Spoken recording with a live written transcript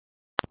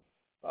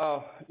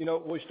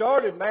We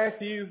started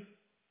Matthew,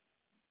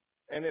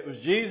 and it was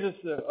Jesus,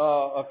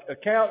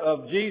 account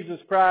of Jesus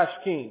Christ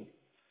King.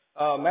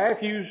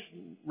 Matthew's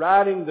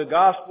writing the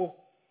gospel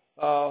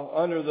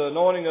under the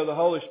anointing of the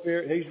Holy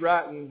Spirit. He's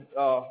writing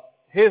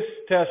his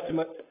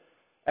testament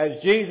as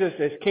Jesus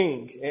as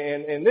King.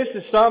 And this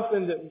is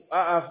something that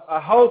I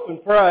hope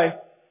and pray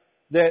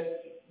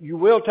that you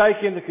will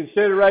take into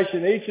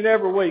consideration each and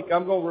every week.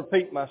 I'm going to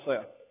repeat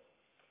myself.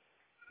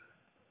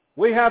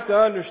 We have to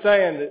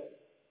understand that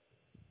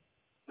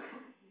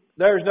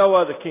there's no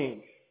other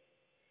king.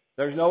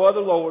 There's no other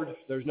Lord.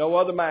 There's no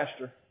other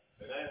master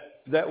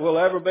that will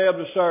ever be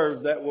able to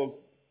serve that will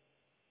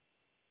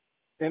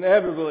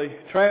inevitably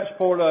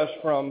transport us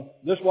from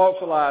this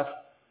walk of life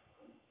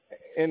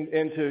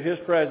into His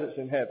presence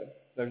in heaven.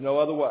 There's no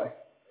other way.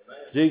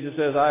 Jesus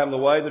says, I am the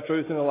way, the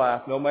truth, and the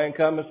life. No man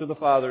cometh to the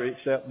Father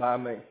except by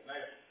me.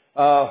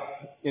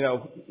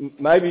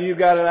 Maybe you've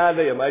got an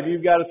idea. Maybe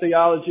you've got a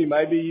theology.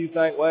 Maybe you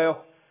think,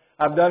 well,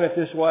 I've done it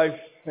this way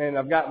and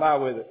I've got by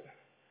with it.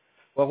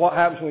 Well, what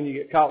happens when you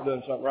get caught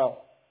doing something wrong?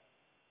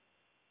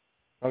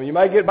 I mean, you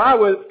may get by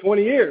with it for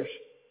 20 years.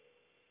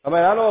 I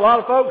mean, I know a lot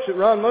of folks that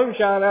run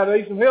moonshine out of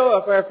Eastham Hill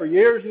up there for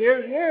years and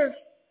years and years.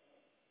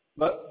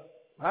 But,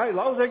 hey, as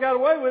long as they got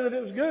away with it,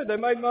 it was good. They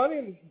made money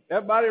and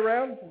everybody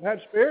around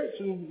had spirits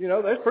and, they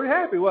was pretty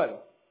happy, wasn't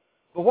it?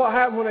 But what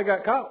happened when they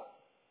got caught?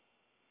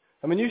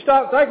 I mean, you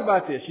stop and think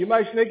about this. You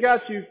may sneak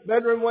out your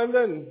bedroom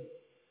window and,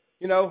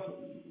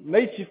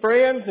 meet your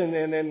friends and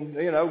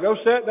go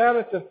sit down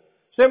at the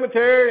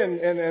cemetery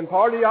and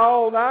party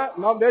all night.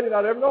 Mom and Daddy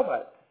not ever know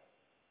about it.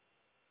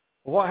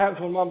 Well, what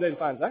happens when Mom and Daddy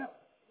finds out?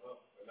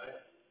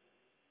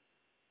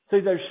 See,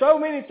 there's so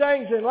many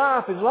things in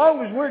life, as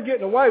long as we're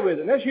getting away with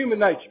it, and that's human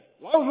nature.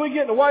 As long as we're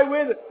getting away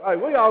with it, hey,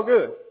 we all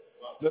good.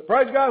 But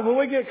praise God, when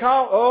we get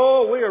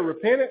caught, we are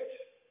repentant,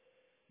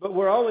 but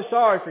we're only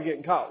sorry for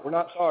getting caught. We're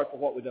not sorry for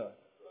what we've done.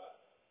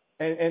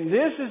 And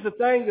this is the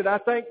thing that I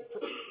think,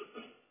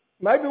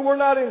 maybe we're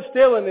not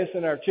instilling this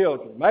in our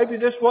children. Maybe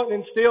this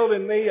wasn't instilled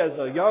in me as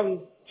a young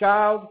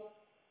child.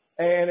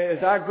 And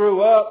as I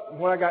grew up,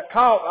 when I got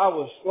caught,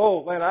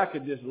 I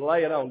could just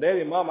lay it on.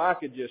 Daddy and Mama, I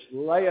could just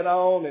lay it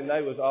on, and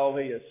they was,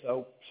 he is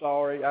so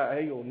sorry.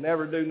 He will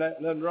never do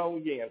nothing wrong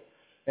again.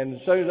 And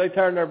as soon as they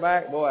turned their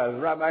back, I was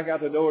right back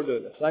out the door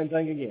doing the same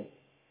thing again.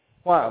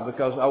 Why?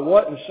 Because I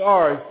wasn't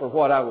sorry for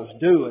what I was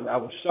doing. I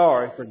was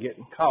sorry for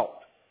getting caught.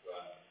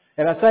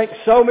 And I think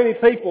so many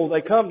people,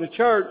 they come to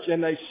church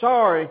and they're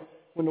sorry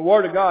when the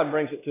Word of God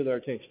brings it to their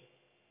attention.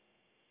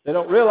 They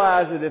don't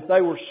realize that if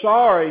they were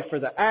sorry for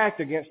the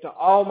act against the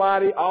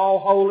almighty,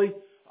 all-holy,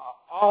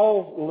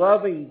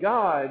 all-loving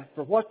God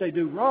for what they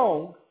do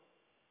wrong,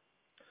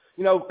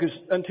 because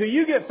until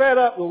you get fed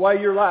up with the way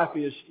your life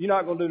is, you're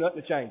not going to do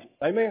nothing to change it.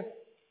 Amen?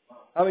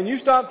 I mean, you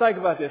stop and think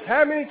about this.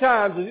 How many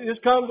times has it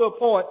just come to a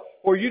point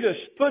where you just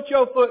put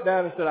your foot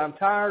down and said, I'm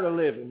tired of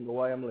living the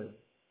way I'm living?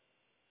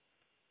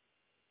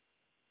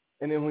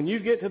 And then when you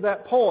get to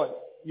that point,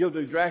 you'll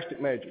do drastic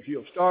measures.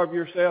 You'll starve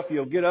yourself.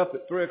 You'll get up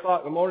at 3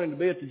 o'clock in the morning to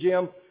be at the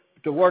gym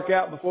to work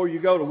out before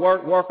you go to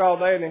work all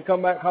day, and then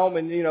come back home.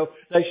 And,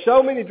 there's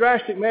so many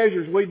drastic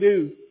measures we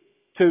do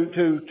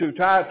to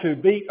try to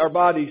beat our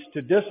bodies,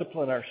 to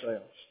discipline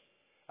ourselves.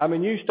 I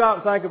mean, you stop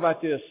and think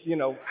about this.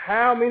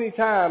 How many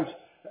times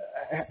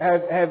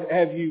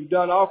have you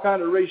done all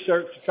kind of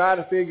research to try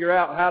to figure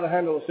out how to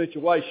handle a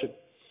situation?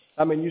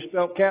 I mean, you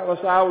spend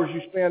countless hours.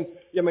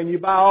 You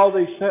buy all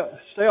these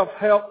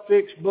self-help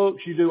fix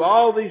books. You do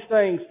all these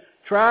things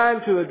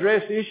trying to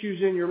address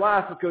issues in your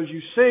life because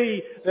you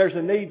see there's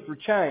a need for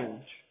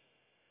change.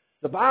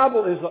 The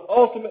Bible is the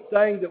ultimate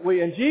thing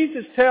and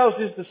Jesus tells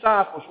His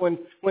disciples when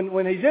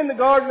He's in the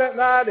garden that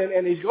night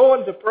and He's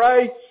going to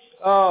pray,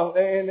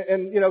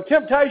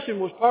 temptation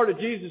was part of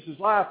Jesus'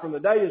 life from the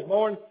day He was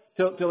born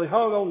till He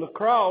hung on the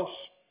cross.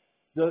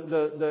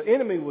 The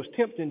enemy was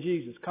tempting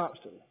Jesus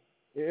constantly.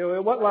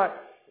 It wasn't like,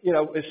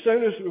 as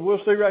soon as,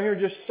 we'll see right here in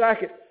just a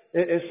second,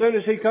 as soon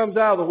as He comes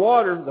out of the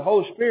water, the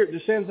Holy Spirit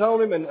descends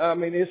on Him, and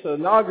it's an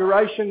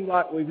inauguration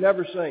like we've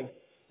never seen.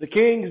 The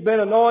King has been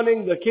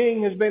anointing, the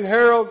King has been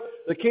heralded,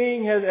 the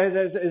King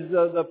is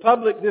the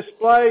public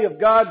display of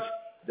God's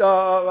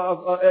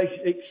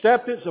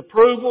acceptance,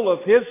 approval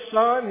of His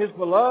Son, His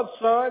beloved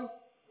Son.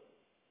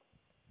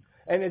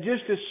 And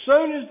just as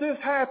soon as this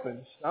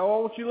happens, I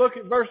want you to look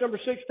at verse number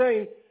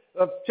 16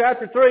 of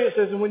chapter 3. It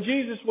says, and when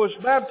Jesus was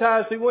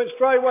baptized, He went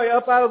straightway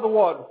up out of the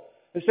water.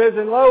 It says,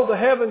 and lo, the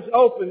heavens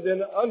opened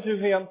unto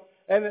Him,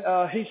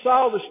 and He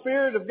saw the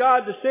Spirit of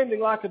God descending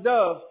like a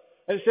dove.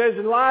 And it says,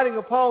 and lighting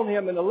upon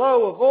Him, and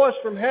lo, a voice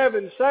from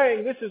heaven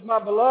saying, this is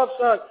my beloved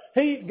Son.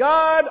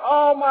 God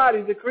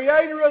Almighty, the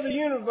Creator of the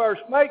universe,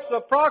 makes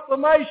a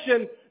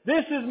proclamation,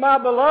 this is my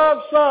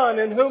beloved Son,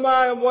 in whom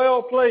I am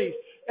well pleased.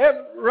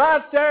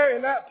 Right there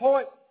in that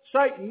point,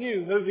 Satan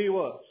knew who He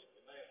was.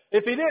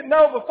 If he didn't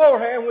know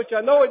beforehand, which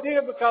I know he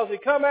did because he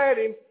come at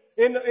him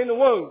in the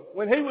womb.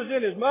 When he was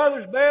in his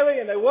mother's belly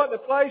and there wasn't a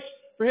place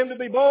for him to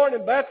be born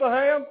in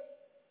Bethlehem,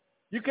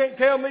 you can't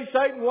tell me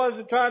Satan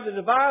wasn't trying to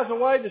devise a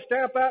way to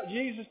stamp out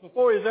Jesus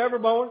before he was ever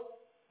born.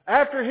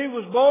 After he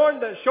was born,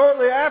 that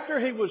shortly after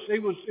he was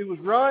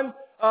run,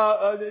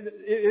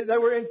 they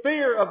were in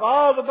fear of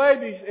all the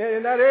babies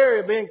in that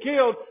area being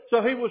killed,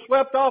 so he was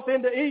swept off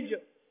into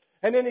Egypt.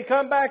 And then he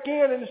come back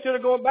in, and instead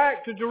of going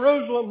back to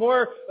Jerusalem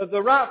where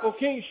the rightful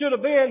king should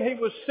have been, he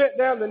was sent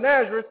down to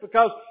Nazareth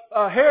because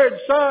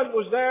Herod's son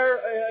was there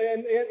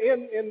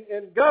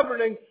and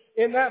governing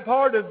in that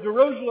part of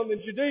Jerusalem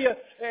and Judea.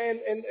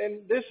 And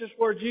this is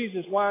where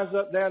Jesus winds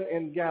up down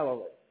in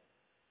Galilee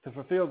to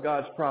fulfill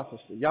God's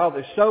prophecy. Y'all,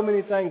 there's so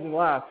many things in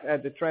life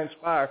had to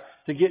transpire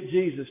to get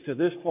Jesus to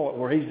this point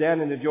where he's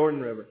down in the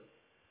Jordan River.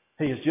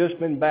 He has just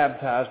been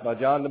baptized by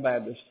John the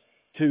Baptist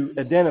to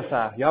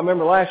identify. Y'all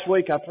remember last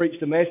week I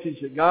preached a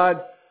message that God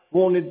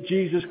wanted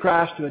Jesus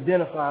Christ to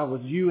identify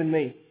with you and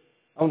me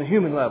on a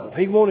human level.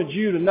 He wanted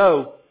you to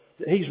know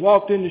that he's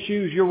walked in the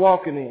shoes you're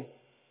walking in.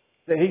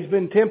 That he's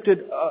been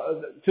tempted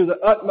to the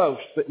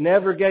utmost but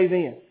never gave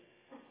in.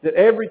 That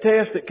every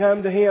test that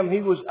came to him,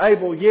 he was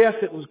able. Yes,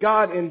 it was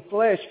God in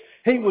flesh.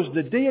 He was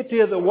the deity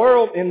of the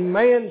world in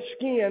man's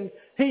skin.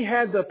 He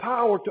had the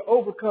power to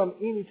overcome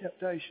any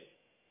temptation.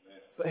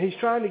 But he's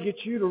trying to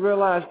get you to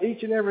realize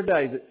each and every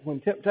day that when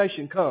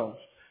temptation comes,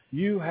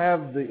 you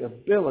have the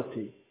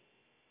ability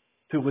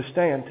to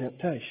withstand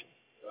temptation.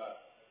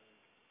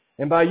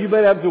 And by you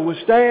being able to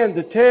withstand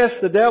the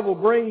test the devil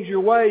brings your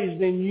ways,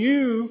 then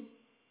you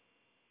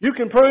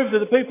can prove to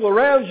the people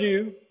around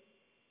you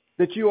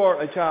that you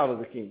are a child of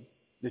the King.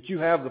 That you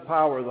have the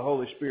power of the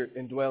Holy Spirit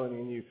indwelling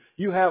in you.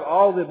 You have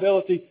all the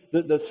ability,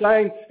 the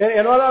same.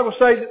 And what I will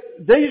say,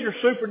 these are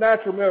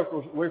supernatural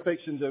miracles we're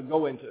fixing to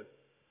go into.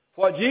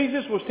 What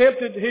Jesus was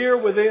tempted here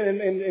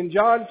in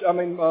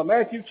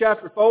Matthew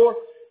chapter 4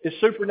 is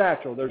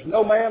supernatural. There's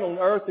no man on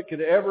earth that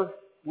could ever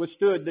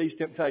withstood these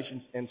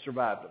temptations and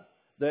survived them.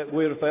 That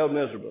would have failed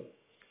miserably.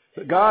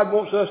 But God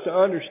wants us to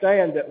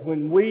understand that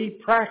when we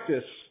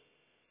practice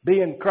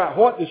being Christ,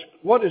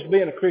 what does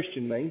being a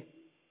Christian mean?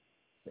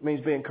 It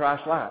means being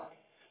Christ-like.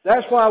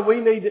 That's why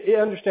we need to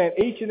understand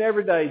each and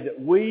every day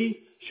that we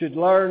should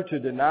learn to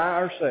deny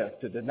ourselves,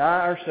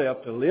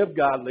 to live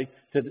godly.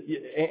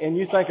 And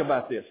you think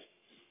about this.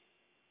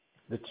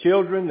 The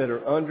children that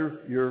are under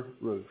your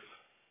roof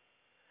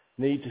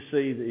need to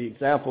see the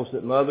examples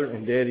that Mother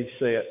and Daddy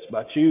sets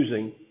by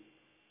choosing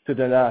to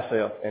deny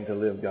self and to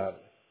live godly.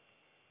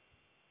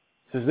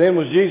 It says, then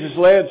was Jesus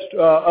led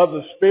of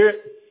the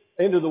Spirit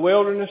into the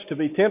wilderness to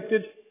be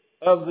tempted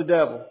of the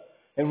devil.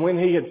 And when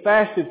he had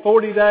fasted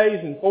 40 days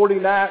and 40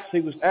 nights, he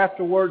was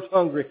afterwards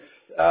hungry.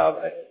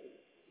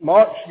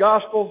 Mark's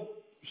gospel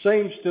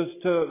seems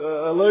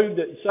to allude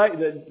that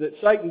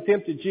Satan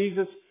tempted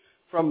Jesus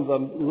from the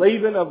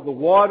leaving of the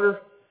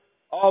water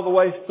all the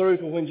way through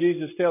to when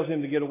Jesus tells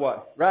him to get away.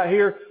 Right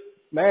here,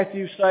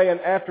 Matthew's saying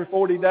after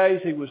 40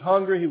 days he was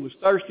hungry, he was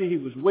thirsty, he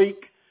was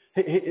weak.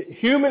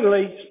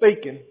 Humanly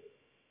speaking,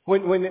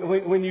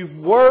 when you've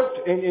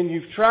worked and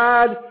you've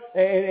tried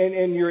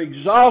and you're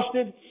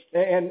exhausted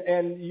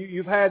and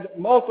you've had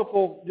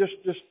multiple,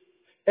 just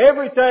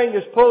everything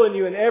is pulling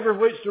you in every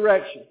which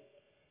direction.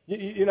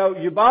 You know,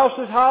 your boss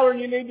is hollering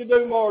you need to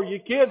do more. Your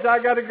kids, I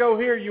got to go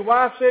here. Your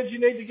wife says you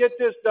need to get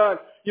this done.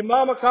 Your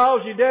mama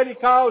calls, your daddy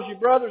calls, your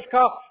brothers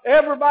call.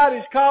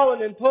 Everybody's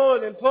calling and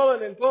pulling and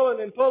pulling and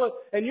pulling and pulling.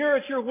 And you're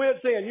at your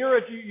wit's end.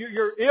 You're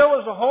ill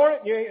as a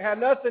hornet. You ain't had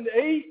nothing to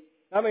eat.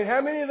 I mean,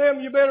 how many of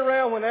them you been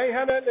around when they ain't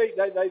had nothing to eat?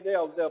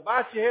 They'll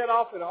bite your head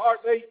off in a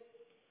heartbeat.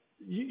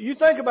 You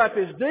think about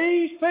this.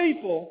 These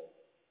people,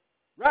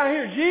 right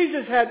here,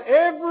 Jesus had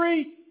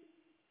every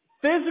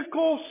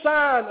physical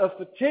sign of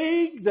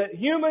fatigue that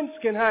humans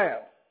can have.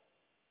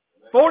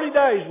 40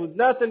 days with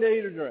nothing to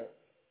eat or drink.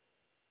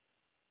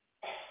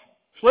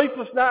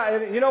 Sleepless night.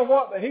 And you know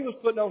what? He was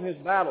putting on his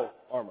battle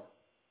armor.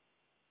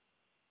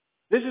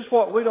 This is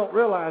what we don't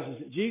realize is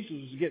that Jesus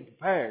was getting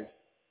prepared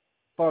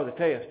for the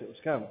test that was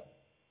coming.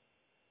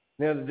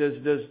 Now,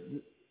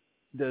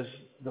 does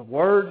the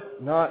Word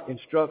not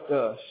instruct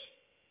us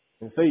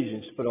in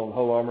Ephesians to put on the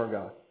whole armor of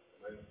God?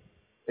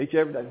 Each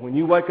every day. When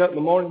you wake up in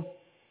the morning,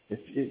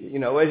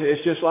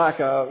 it's just like,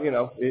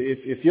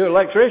 if you're an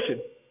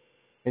electrician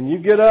and you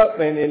get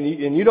up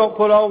and you don't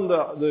put on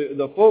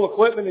the full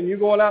equipment and you're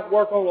going out to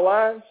work on the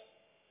lines,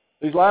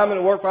 these linemen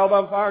that work for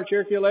Alabama Fire,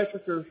 Cherokee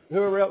Electric, or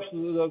whoever else,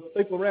 the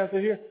people around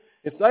through here,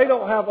 if they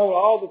don't have on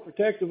all the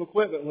protective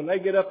equipment when they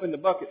get up in the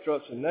bucket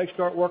trucks and they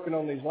start working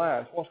on these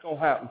lines, what's going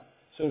to happen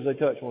as soon as they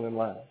touch one of them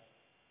lines?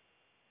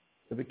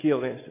 They'll be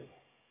killed instantly.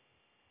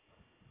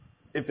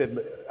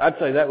 I'd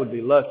say that would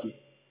be lucky.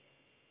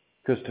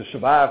 Because to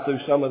survive through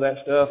some of that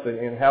stuff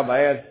and how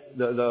bad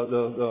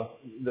the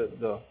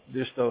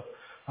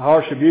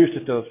harsh abuse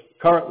that the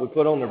current would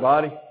put on their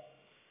body.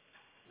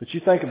 But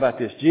you think about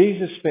this.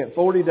 Jesus spent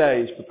 40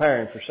 days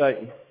preparing for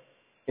Satan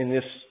in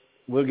this.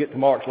 We'll get to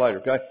Mark's later,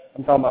 okay?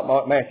 I'm talking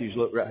about Matthew's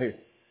look right here.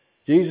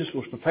 Jesus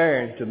was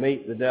preparing to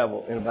meet the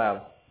devil in a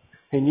battle.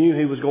 He knew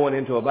he was going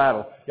into a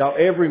battle. Y'all,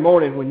 every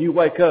morning when you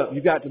wake up,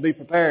 you got to be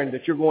preparing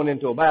that you're going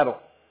into a battle.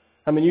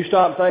 I mean, you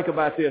stop and think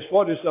about this.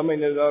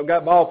 I've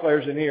got ball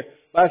players in here,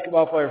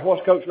 basketball players.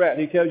 What's Coach Rat?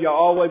 He tells you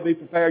always be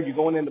prepared. You're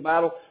going into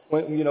battle.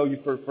 When,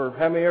 for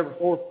how many ever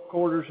 4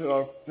 quarters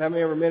or how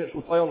many ever minutes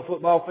we play on the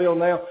football field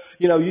now,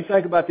 you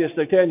think about this.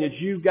 They're telling you that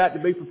you've got to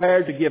be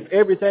prepared to give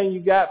everything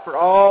you got for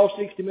all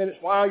 60 minutes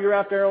while you're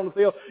out there on the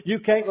field. You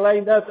can't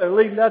leave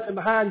nothing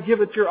behind.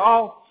 Give it your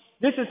all.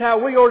 This is how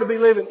we ought to be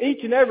living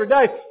each and every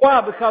day.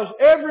 Why? Because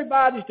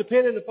everybody's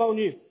dependent upon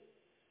you.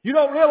 You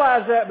don't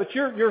realize that, but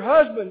your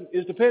husband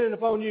is dependent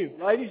upon you.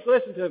 Ladies,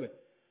 listen to me.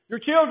 Your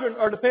children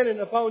are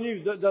dependent upon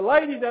you. The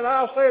ladies, and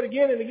I'll say it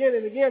again and again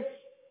and again,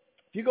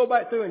 if you go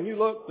back through and you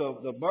look,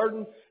 the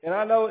burden, and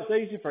I know it's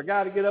easy for a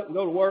guy to get up and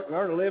go to work and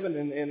earn a living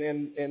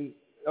and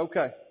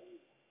okay.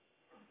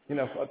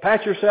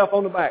 Pat yourself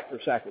on the back for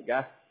a second,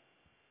 guy.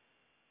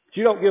 But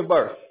you don't give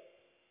birth.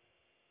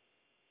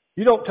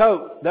 You don't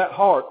tote that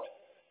heart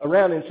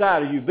around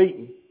inside of you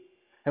beating.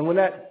 And when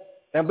that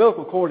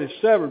umbilical cord is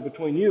severed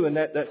between you and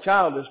that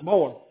child that's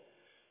born,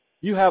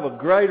 you have a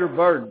greater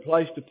burden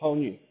placed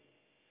upon you.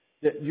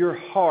 That your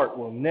heart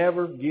will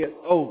never get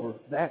over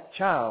that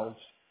child's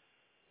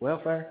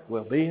welfare,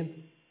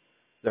 well-being,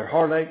 their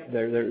heartache,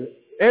 their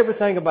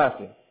everything about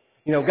them.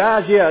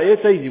 Guys, yeah,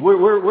 it's easy.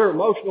 We're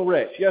emotional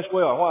wrecks. Yes,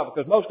 we are. Why?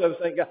 Because most of us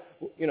think,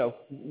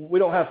 we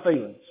don't have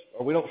feelings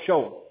or we don't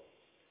show them.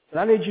 But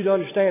I need you to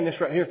understand this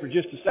right here for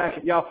just a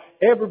second, y'all.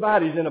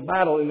 Everybody's in a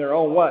battle in their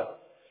own way.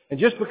 And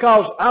just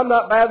because I'm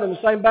not battling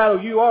the same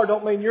battle you are,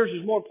 don't mean yours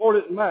is more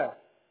important than mine.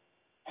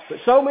 But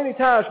so many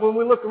times when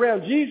we look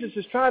around, Jesus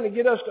is trying to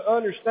get us to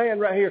understand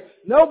right here,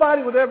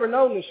 nobody would ever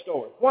know this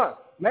story. Why?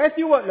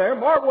 Matthew wasn't there,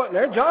 Mark wasn't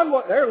there, John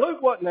wasn't there,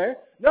 Luke wasn't there.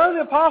 None of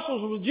the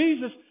apostles were with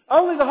Jesus.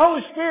 Only the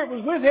Holy Spirit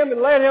was with him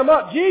and led him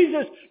up.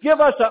 Jesus gave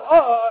us an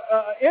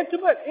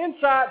intimate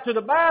insight to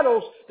the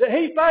battles that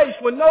he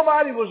faced when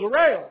nobody was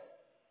around.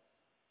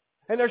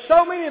 And there's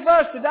so many of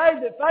us today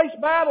that face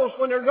battles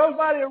when there's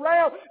nobody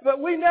around,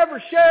 but we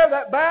never share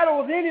that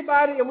battle with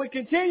anybody, and we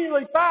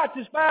continually fight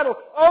this battle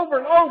over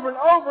and over and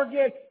over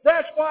again.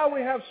 That's why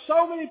we have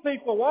so many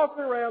people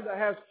walking around that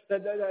have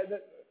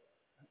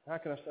how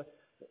can I say,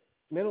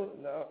 mental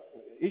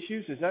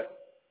issues. Is that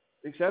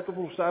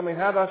acceptable? I mean,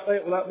 how do I say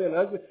it without being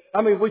ugly?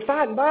 I mean, we're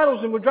fighting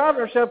battles and we're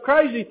driving ourselves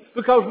crazy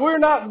because we're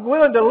not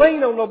willing to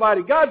lean on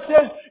nobody. God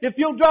says, if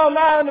you'll draw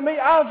nigh unto me,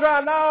 I'll draw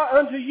nigh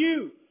unto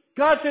you.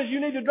 God says you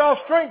need to draw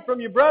strength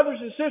from your brothers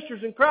and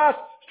sisters in Christ.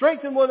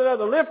 Strengthen one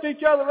another. Lift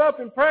each other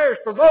up in prayers.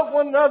 Provoke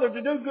one another to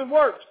do good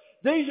works.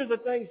 These are the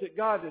things that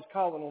God is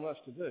calling on us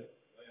to do.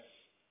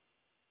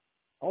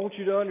 I want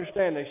you to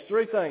understand these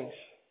 3 things.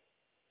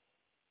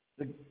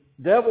 The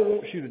devil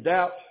wants you to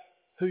doubt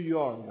who you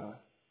are in God.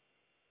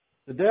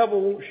 The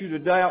devil wants you to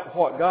doubt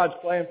what God's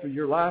plan for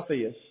your life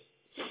is.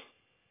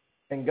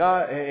 And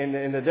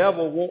the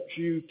devil wants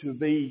you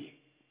to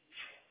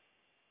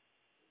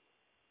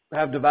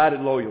have divided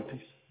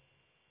loyalties.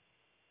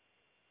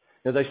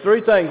 Now, there's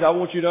 3 things I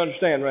want you to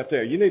understand right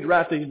there. You need to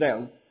write these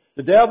down.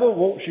 The devil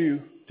wants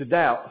you to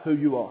doubt who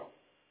you are.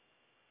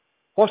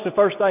 What's the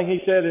first thing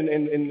he said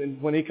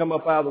when he come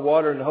up out of the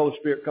water and the Holy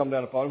Spirit come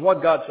down upon him? What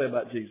did God say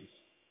about Jesus?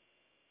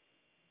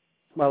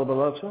 My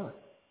beloved Son.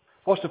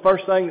 What's the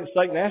first thing that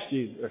Satan asked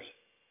Jesus?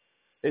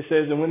 It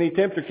says, and when the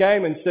tempter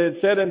came and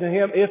said unto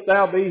him, if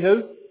thou be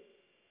who?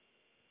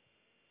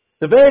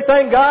 The very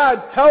thing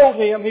God told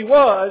him he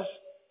was,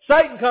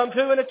 Satan come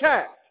to and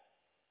attacked.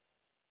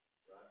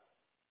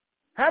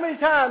 How many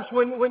times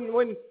when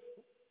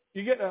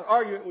you get in an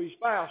argument with your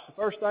spouse, the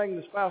first thing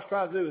the spouse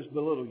tries to do is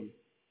belittle you?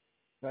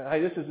 Now,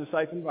 hey, this is a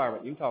safe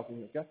environment. You can talk to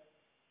me, okay?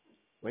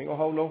 We ain't going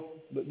to hold no...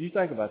 But you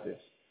think about this.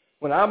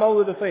 When I'm on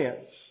the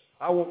defense,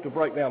 I want to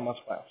break down my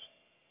spouse.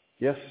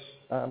 Yes,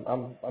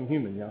 I'm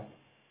human, y'all.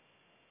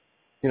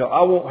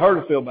 I want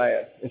her to feel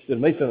bad instead of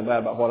me feeling bad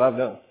about what I've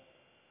done.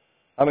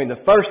 I mean,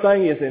 the first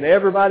thing is, and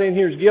everybody in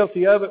here is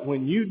guilty of it,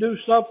 when you do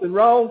something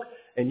wrong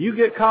and you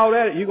get caught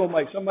at it, you're going to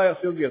make somebody else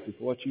feel guilty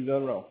for what you've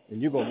done wrong. And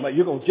you're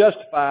going to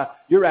justify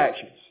your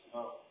actions.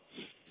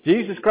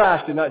 Jesus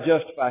Christ did not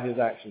justify his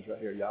actions right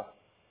here, y'all.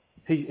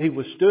 He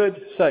withstood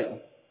Satan,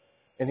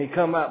 and he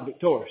come out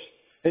victorious.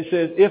 It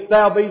says, if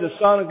thou be the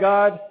Son of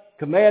God,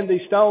 command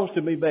these stones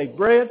to be made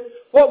bread.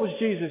 What was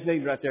Jesus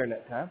needing right there in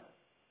that time?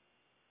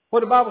 What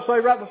did the Bible say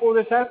right before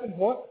this happened?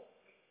 What?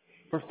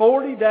 For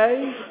 40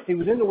 days he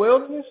was in the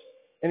wilderness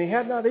and he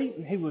had not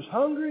eaten. He was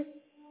hungry.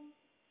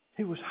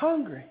 He was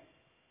hungry.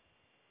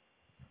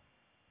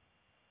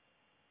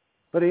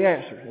 But he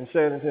answered and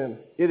said unto him,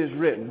 it is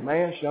written,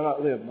 man shall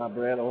not live by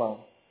bread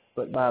alone,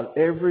 but by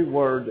every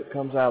word that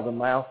comes out of the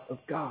mouth of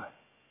God.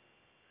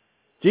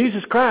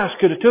 Jesus Christ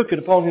could have took it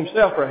upon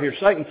himself right here.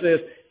 Satan says,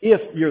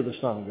 if you're the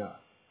Son of God.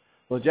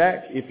 Well,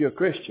 Jack, if you're a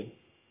Christian.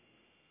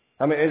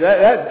 I mean,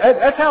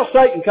 that's how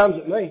Satan comes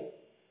at me.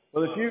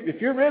 Well,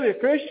 if you're really a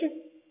Christian,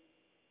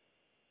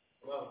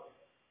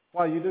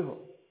 why do you do it?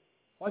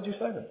 Why'd you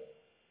say that?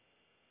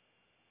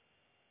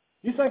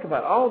 You think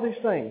about all these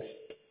things.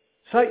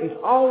 Satan's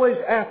always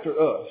after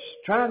us,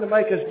 trying to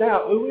make us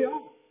doubt who we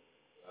are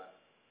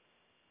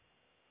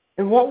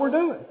and what we're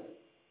doing.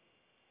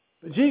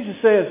 But Jesus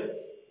says,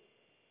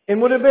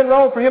 and would it have been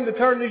wrong for him to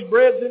turn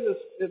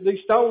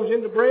these stones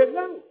into bread?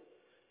 No.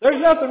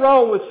 There's nothing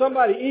wrong with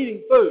somebody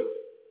eating food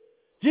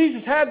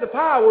Jesus had the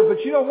power,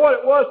 but you know what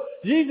it was?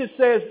 Jesus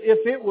says,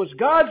 if it was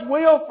God's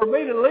will for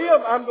me to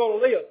live, I'm going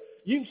to live.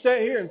 You can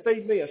sit here and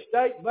feed me a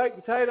steak,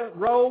 baked potato,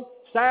 roll,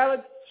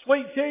 salad,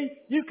 sweet tea.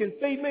 You can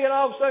feed me, and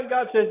all of a sudden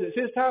God says it's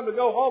His time to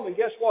go home, and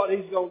guess what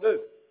He's going to do?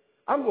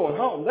 I'm going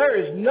home. There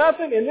is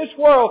nothing in this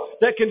world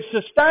that can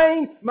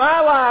sustain my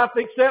life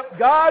except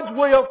God's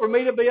will for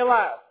me to be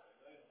alive.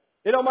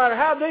 It don't matter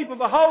how deep of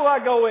a hole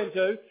I go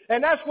into,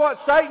 and that's what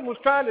Satan was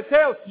trying to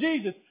tell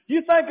Jesus.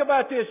 You think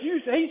about this.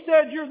 He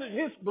said you're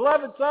His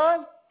beloved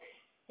Son.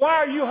 Why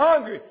are you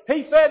hungry?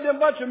 He fed them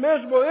bunch of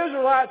miserable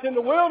Israelites in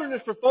the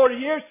wilderness for 40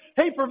 years.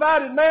 He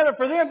provided manna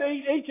for them to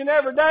eat each and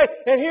every day.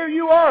 And here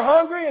you are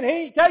hungry and He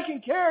ain't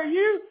taking care of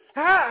you?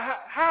 How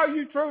are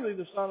you truly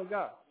the Son of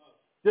God?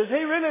 Does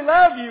He really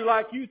love you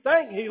like you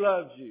think He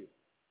loves you?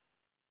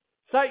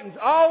 Satan's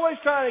always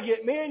trying to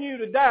get me and you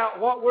to doubt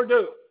what we're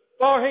doing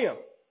for Him.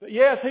 But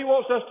yes, he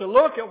wants us to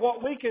look at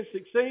what we can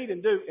succeed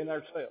and do in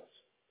ourselves.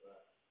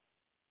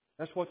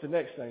 That's what the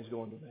next thing is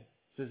going to be. It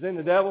says, then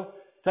the devil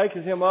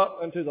taketh him up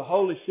unto the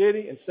holy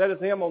city and setteth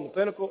him on the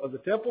pinnacle of the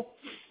temple.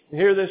 And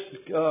here this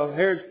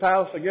Herod's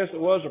palace, I guess it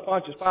was, or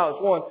Pontius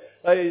Pilate's one,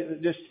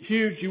 just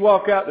huge. You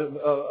walk out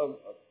to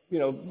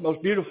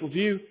most beautiful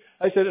view.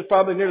 They said it's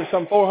probably nearly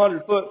some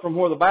 400 foot from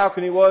where the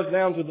balcony was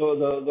down to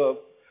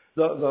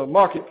the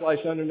marketplace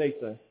underneath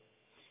there.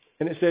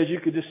 And it says you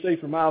could just see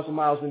for miles and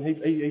miles. And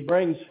he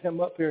brings him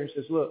up here and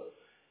says, look,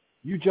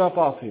 you jump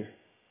off here.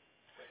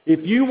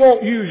 If you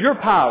won't use your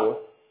power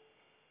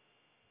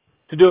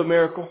to do a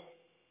miracle,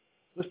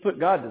 let's put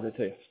God to the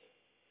test.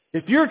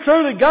 If you're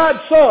truly God's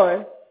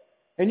Son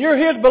and you're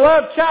His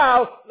beloved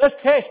child, let's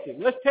test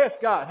Him. Let's test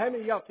God. How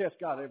many of y'all test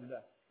God every day?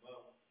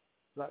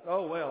 Like,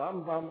 oh, well,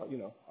 I'm going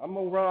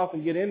to run off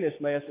and get in this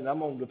mess, and I'm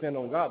going to depend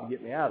on God to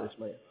get me out of this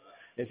mess.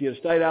 If you had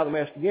stayed out of the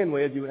mess to begin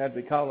with, you would have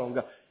to be calling on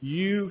God.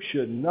 You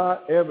should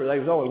not ever. There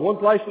was only one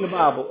place in the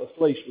Bible a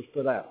fleece was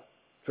put out.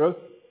 True?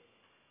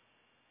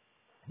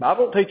 The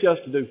Bible don't teach us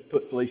to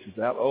put fleeces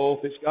out. Oh,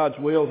 if it's God's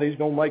will, He's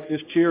going to make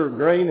this cheer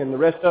green and the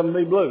rest of them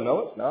be blue. No,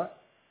 it's not.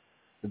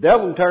 The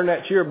devil can turn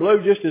that cheer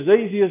blue just as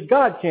easy as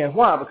God can.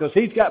 Why? Because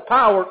he's got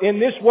power in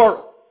this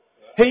world.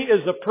 He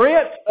is the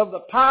prince of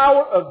the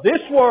power of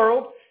this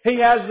world. He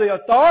has the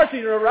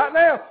authority. Right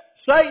now,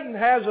 Satan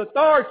has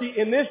authority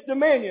in this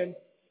dominion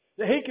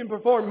that he can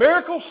perform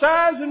miracles,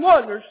 signs, and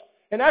wonders.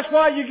 And that's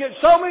why you get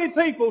so many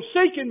people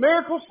seeking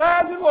miracles,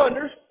 signs, and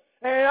wonders.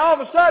 And all of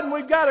a sudden,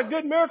 we've got a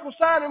good miracle,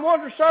 sign, and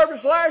wonder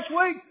service last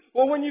week.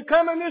 Well, when you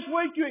come in this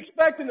week, you're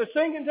expecting the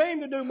singing team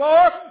to do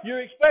more.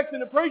 You're expecting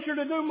the preacher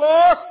to do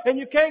more. And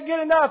you can't get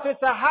enough.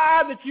 It's a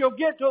high that you'll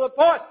get to the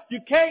point you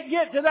can't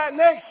get to that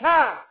next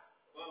high.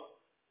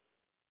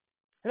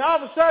 And all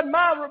of a sudden,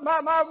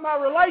 my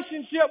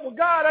relationship with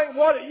God ain't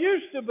what it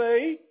used to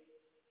be.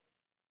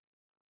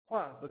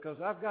 Why? Because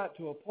I've got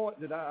to a point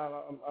that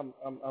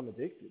I'm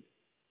addicted.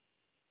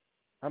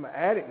 I'm an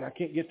addict and I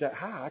can't get that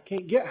high. I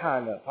can't get high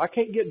enough. I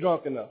can't get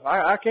drunk enough.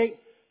 I can't,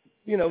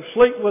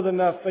 sleep with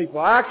enough people.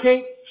 I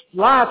can't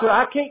lie to.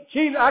 I can't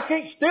cheat. I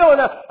can't steal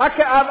enough. I've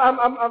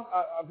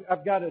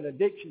got an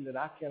addiction that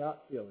I cannot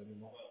feel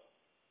anymore.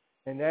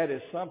 And that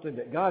is something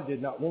that God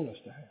did not want us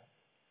to have.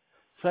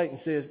 Satan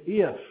says,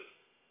 if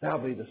thou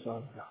be the Son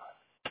of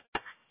God,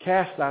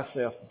 cast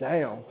thyself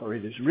down, for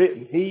it is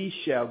written, He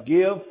shall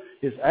give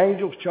His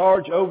angels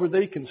charge over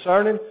thee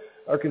concerning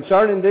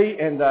thee,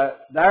 and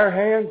their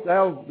hands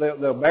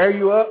they'll bear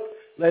you up,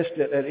 lest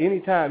at any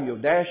time you'll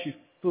dash your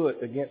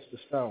foot against the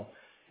stone.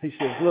 He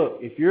says, look,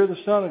 if you're the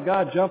Son of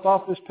God, jump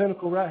off this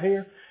pinnacle right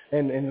here,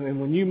 and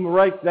when you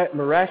make that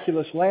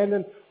miraculous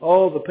landing,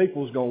 all the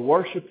people's going to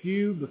worship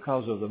you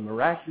because of the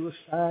miraculous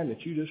sign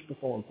that you just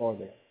performed for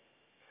them.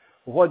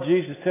 Well, what did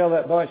Jesus tell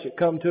that bunch that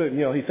come to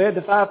him? He fed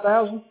the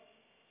 5,000.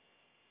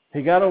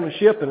 He got on the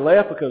ship and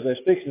left because they was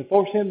fixing to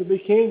force him to be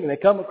king. And they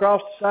come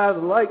across the side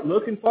of the lake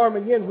looking for him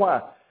again.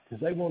 Why?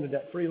 Because they wanted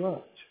that free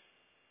lunch.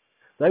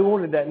 They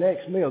wanted that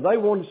next meal. They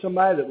wanted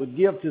somebody that would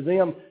give to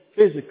them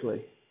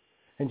physically.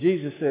 And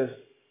Jesus says,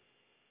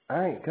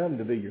 I ain't come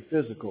to be your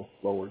physical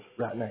Lord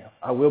right now.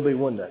 I will be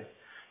one day.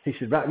 He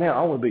said, right now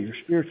I want to be your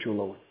spiritual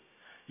Lord.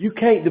 You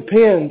can't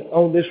depend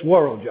on this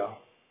world, y'all.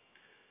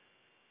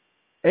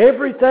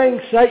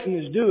 Everything Satan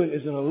is doing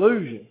is an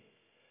illusion.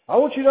 I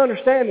want you to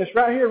understand this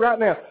right here, right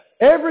now.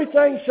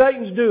 Everything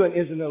Satan's doing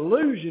is an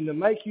illusion to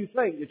make you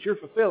think that you're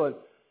fulfilling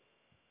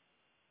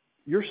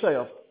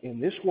yourself in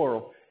this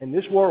world, and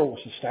this world will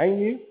sustain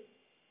you.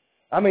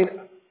 I mean,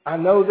 I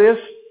know this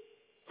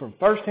from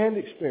first-hand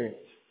experience,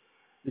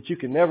 that you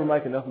can never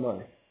make enough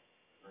money.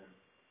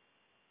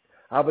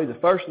 I'll be the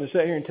first one to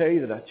sit here and tell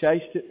you that I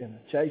chased it, and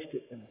I chased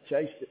it, and I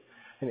chased it,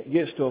 and it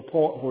gets to a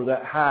point where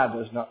that high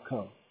does not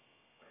come.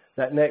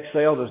 That next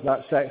sale does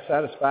not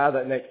satisfy.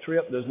 That next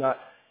trip does not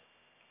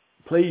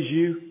please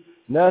you.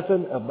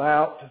 Nothing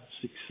about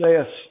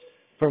success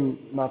from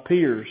my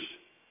peers.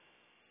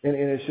 And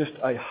it's just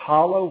a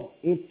hollow,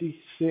 empty,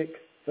 sick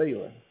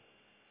feeling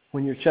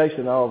when you're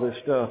chasing all this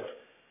stuff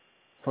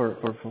for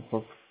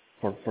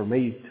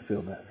me to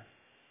feel better.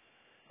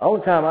 The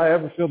only time I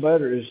ever feel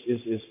better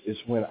is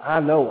when I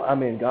know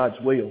I'm in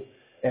God's will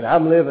And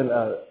I'm living,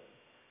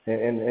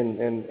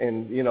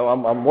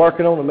 I'm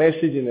working on a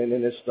message, and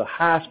it's the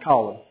highest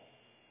calling.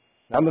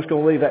 I'm just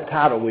going to leave that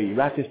title with you.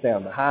 Write this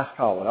down, the highest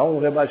calling. I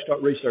want everybody to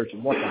start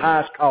researching what the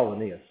highest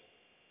calling is.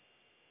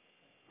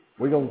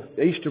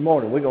 Easter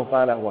morning, we're going to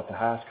find out what the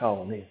highest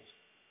calling is.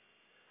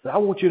 But I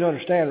want you to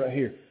understand right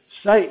here,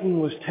 Satan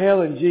was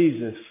telling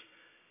Jesus,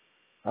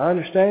 I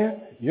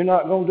understand you're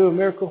not going to do a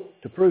miracle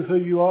to prove who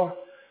you are,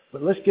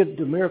 but let's get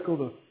the miracle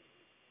to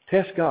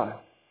test God.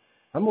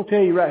 I'm going to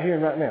tell you right here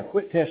and right now,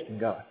 quit testing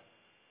God.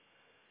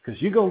 Because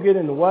you're going to get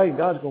in the way, and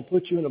God's going to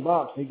put you in a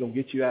box, and He's going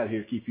to get you out of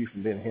here, keep you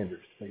from being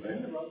hindered.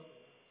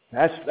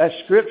 That's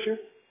Scripture.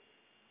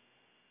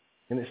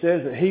 And it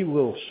says that He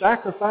will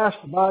sacrifice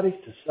the body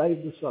to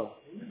save the soul.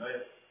 Amen.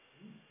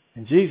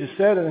 And Jesus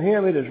said unto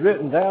him, it is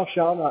written, thou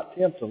shalt not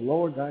tempt the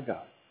Lord thy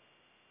God.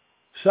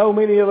 So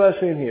many of us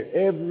in here,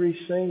 every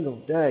single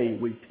day,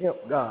 we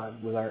tempt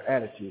God with our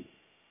attitude.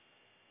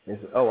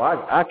 It's,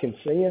 I can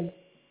sin.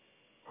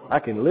 I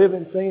can live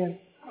in sin.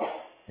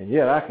 And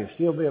yet I can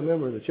still be a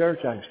member of the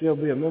church. I can still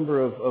be a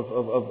member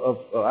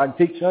I can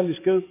teach Sunday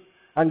school.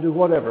 I can do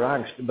whatever.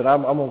 But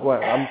I'm going to go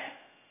out.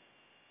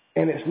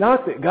 And it's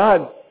not that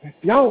God,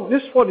 y'all,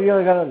 this is what you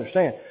got to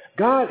understand.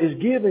 God is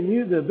giving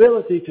you the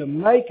ability to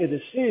make a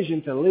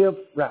decision to live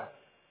right.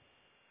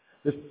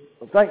 I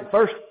think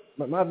first,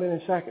 it might have been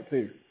in 2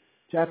 Peter,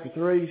 chapter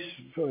 3,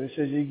 it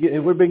says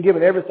we've been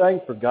given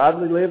everything for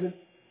godly living.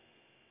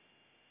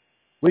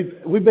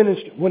 We've been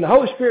when the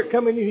Holy Spirit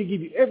comes in you, He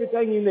gives you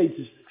everything you need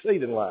to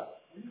succeed in life.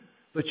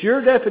 But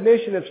your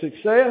definition of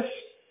success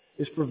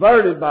is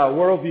perverted by a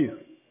worldview.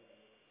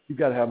 You've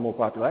got to have more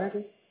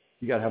popularity.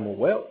 You've got to have more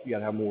wealth. You've got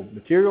to have more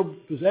material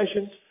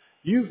possessions.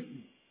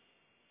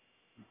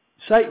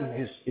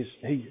 Satan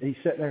he's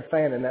sitting there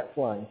fanning that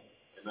flame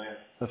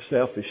of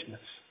selfishness.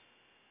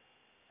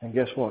 And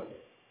guess what?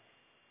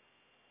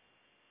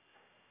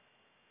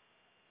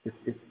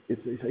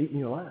 It's eating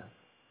you alive.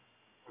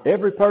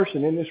 Every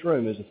person in this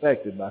room is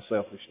affected by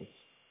selfishness.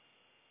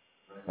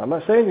 I'm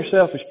not saying you're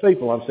selfish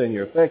people. I'm saying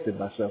you're affected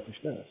by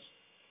selfishness.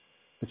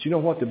 But you know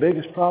what the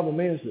biggest problem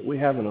is? That we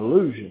have an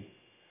illusion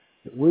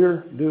that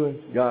we're doing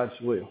God's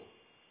will.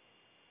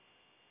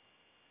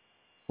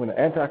 When the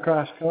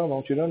Antichrist comes, I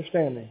want you to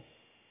understand this.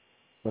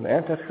 When the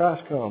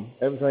Antichrist comes,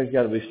 everything's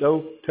got to be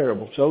so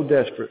terrible, so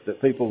desperate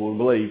that people will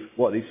believe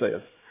what he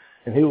says.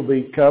 And he will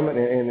be coming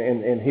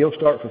and he'll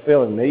start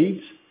fulfilling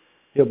needs.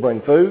 He'll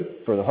bring food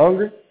for the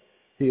hungry.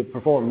 He'll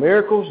perform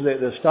miracles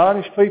that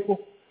astonish people.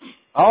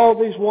 All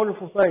these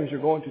wonderful things are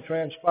going to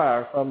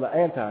transpire from the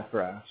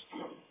Antichrist.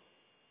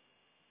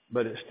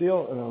 But it's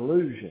still an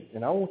illusion.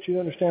 And I want you to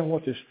understand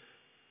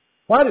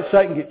why did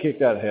Satan get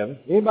kicked out of heaven?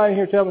 Anybody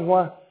here tell me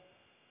why?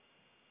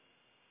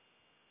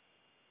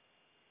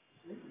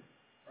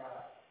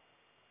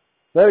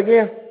 Say it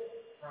again.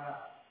 Pride.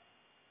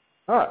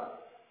 All right.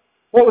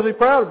 What was he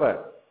proud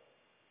about?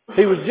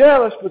 He was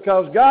jealous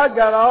because God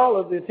got all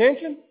of the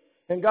attention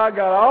and God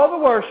got all the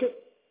worship,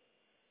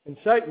 and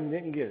Satan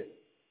didn't get it.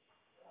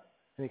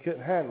 And he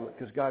couldn't handle it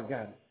because God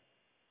got it.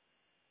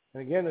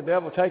 And again, the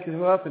devil taketh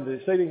him up into the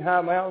exceeding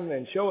high mountain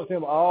and showeth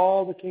him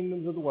all the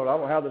kingdoms of the world. I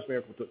don't know how this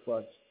miracle took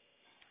place.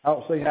 I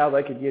don't see how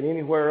they could get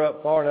anywhere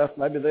up far enough.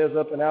 Maybe they was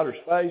up in outer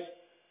space.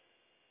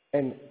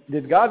 And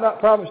did God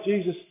not promise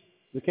Jesus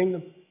the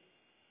kingdom?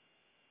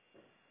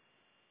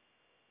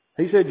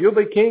 He said, you'll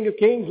be King of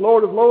kings,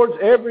 Lord of lords.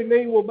 Every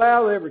knee will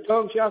bow, every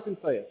tongue shall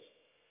confess.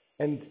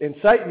 And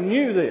Satan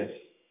knew this.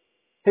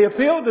 He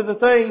appealed to the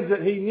things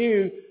that he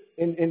knew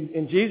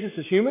in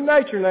Jesus' human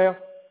nature now.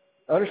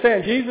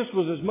 Understand, Jesus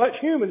was as much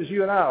human as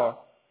you and I are.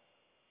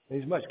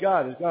 And as much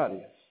God as God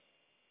is.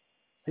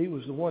 He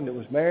was the one that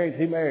was married.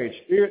 He married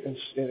spirit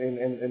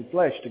and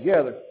flesh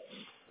together.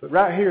 But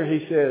right here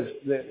he says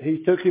that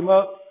he took him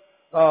up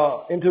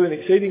into an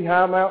exceeding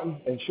high mountain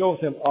and showed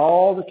him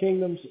all the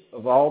kingdoms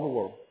of all the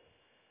world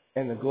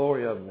and the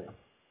glory of them.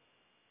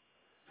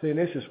 See, and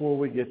this is where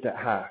we get that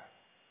high.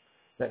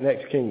 That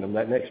next kingdom,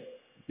 that next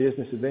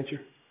business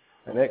adventure,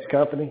 that next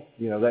company,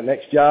 that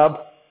next job,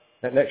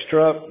 that next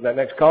truck, that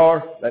next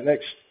car, that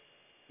next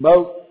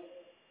boat,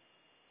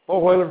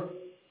 four-wheeler,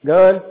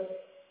 gun,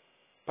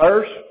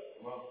 purse.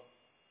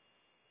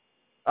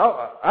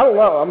 I don't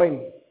know. I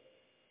mean,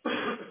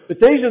 but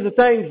these are the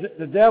things that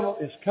the devil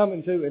is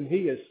coming to, and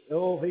he is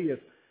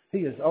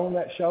on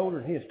that shoulder,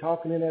 and he is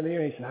talking in that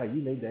ear, and he said, hey,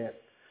 you need that.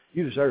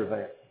 You deserve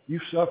that.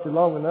 You suffered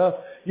long enough.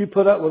 You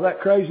put up with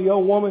that crazy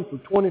old woman for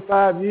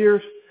 25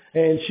 years,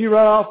 and she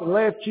run off and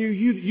left you.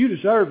 You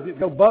deserve it.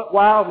 Go buck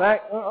wild and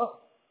act.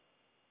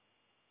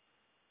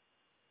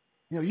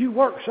 You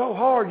worked so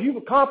hard. You've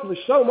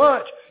accomplished so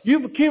much.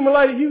 You've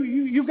accumulated.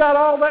 You got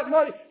all that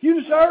money.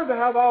 You deserve to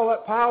have all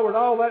that power and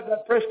all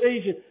that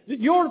prestige.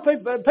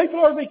 People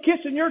ought to be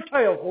kissing your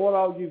tail for what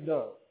all you've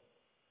done.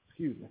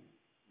 Excuse me.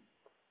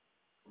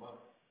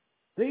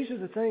 These are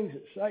the things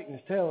that Satan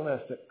is telling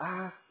us that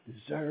I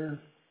deserve.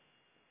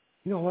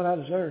 You know what I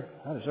deserve?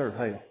 I deserve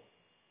hell.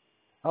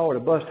 I ought to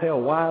bust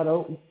hell wide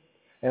open,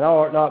 and I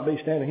ought not be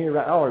standing here.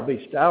 I ought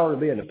to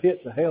be in the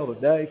pits of hell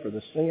today for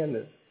the sin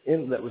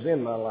that was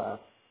in my life.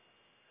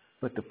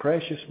 But the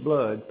precious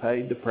blood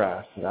paid the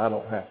price, and I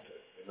don't have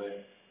to.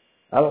 Amen.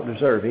 I don't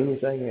deserve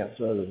anything else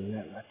other than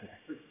that right there.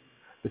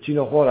 But you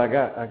know what I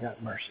got? I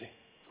got mercy.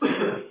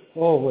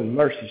 Oh, when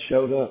mercy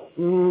showed up.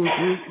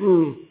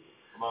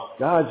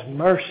 God's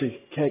mercy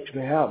takes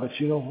me out, but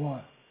you know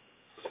what?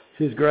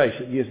 It's His grace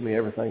that gives me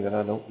everything that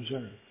I don't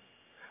deserve.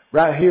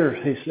 Right here,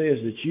 He says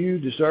that you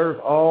deserve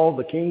all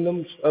the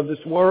kingdoms of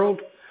this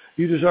world.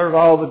 You deserve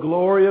all the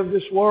glory of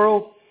this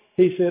world.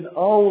 He said,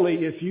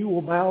 only if you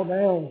will bow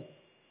down.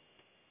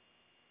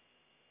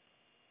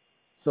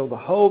 So the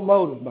whole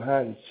motive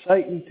behind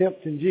Satan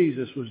tempting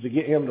Jesus was to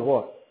get him to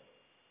what?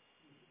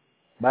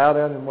 Bow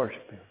down and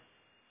worship him.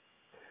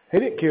 He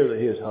didn't care that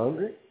he was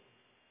hungry.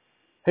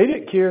 He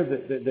didn't care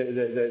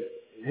that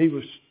he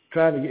was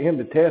trying to get him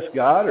to test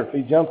God, or if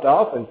he jumped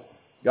off and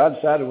God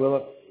decided,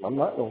 well, I'm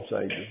not going to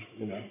save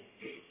you,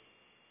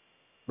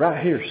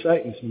 Right here,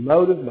 Satan's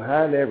motive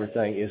behind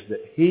everything is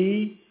that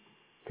he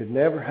could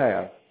never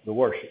have the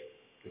worship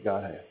that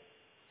God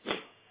had.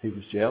 He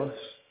was jealous.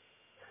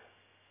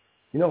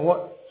 You know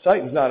what?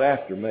 Satan's not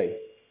after me.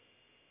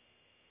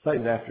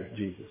 Satan's after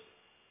Jesus.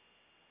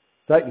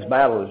 Satan's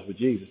battle is with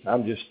Jesus.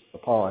 I'm just a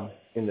pawn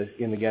in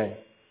the game.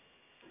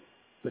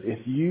 But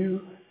if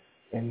you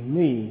and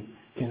me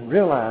can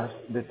realize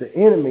that the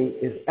enemy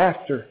is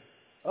after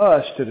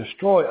us to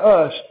destroy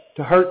us,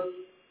 to hurt.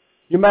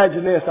 You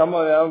imagine this. I'm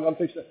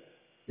fixing.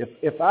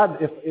 If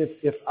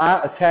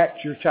I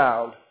attacked your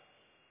child,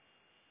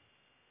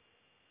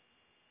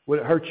 would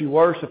it hurt you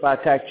worse if I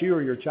attacked you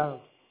or your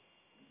child?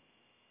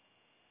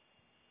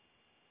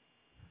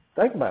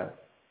 Think about it.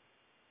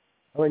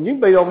 I mean, you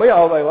can beat on me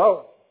all day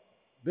long.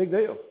 Big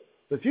deal.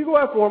 But if you go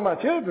after one of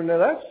my children, now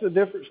that's a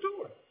different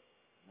story.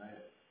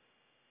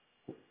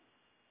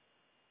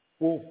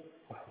 Well,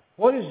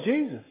 what is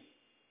Jesus?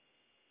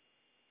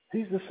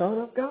 He's the Son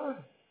of God.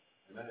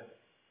 Amen.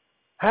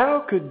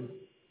 How could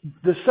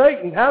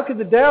Satan, how could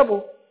the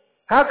devil,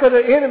 how could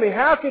the enemy,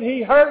 how could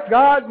he hurt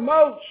God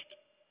most?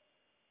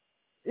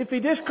 If he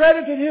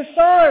discredited His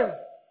Son,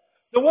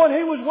 the one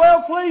He was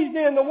well pleased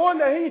in, the one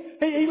that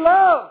he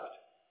loved.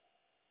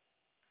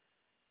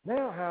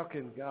 Now how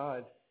can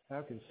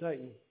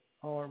Satan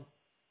harm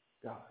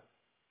God?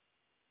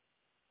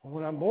 Well,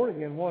 when I'm born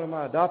again, what am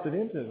I adopted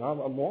into?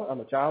 I'm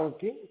a child of the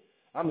King.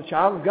 I'm a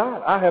child of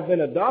God. I have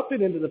been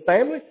adopted into the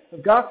family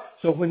of God.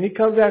 So when He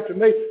comes after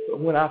me,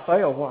 when I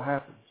fail, what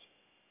happens?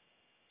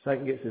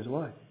 Satan gets his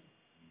way.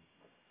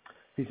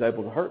 He's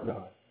able to hurt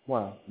God.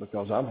 Why?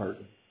 Because I'm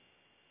hurting.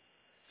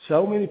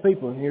 So many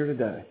people in here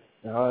today.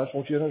 Now, I just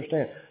want you to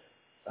understand.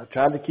 I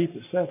tried to keep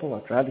it simple.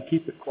 I tried to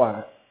keep it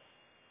quiet.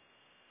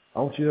 I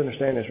want you to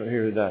understand this right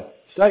here today.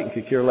 Satan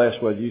could care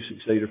less whether you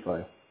succeed or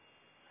fail.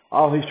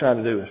 All he's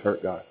trying to do is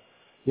hurt God.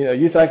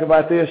 You think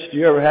about this. Do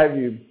you ever have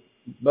your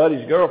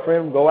buddy's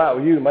girlfriend go out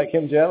with you to make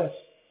him jealous?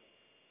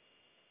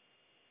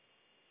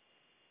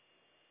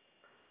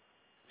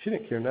 She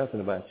didn't care nothing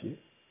about you.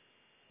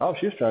 All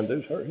she's trying to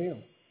do is hurt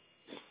him.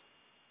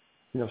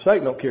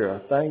 Satan don't care a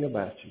thing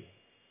about you.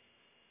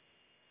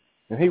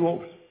 And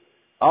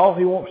all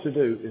he wants to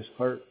do is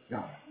hurt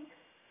God.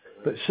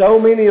 But so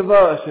many of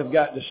us have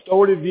got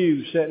distorted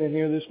views sitting in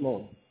here this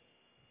morning.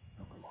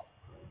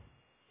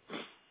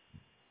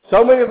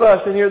 So many of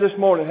us in here this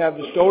morning have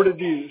distorted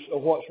views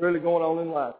of what's really going on in life.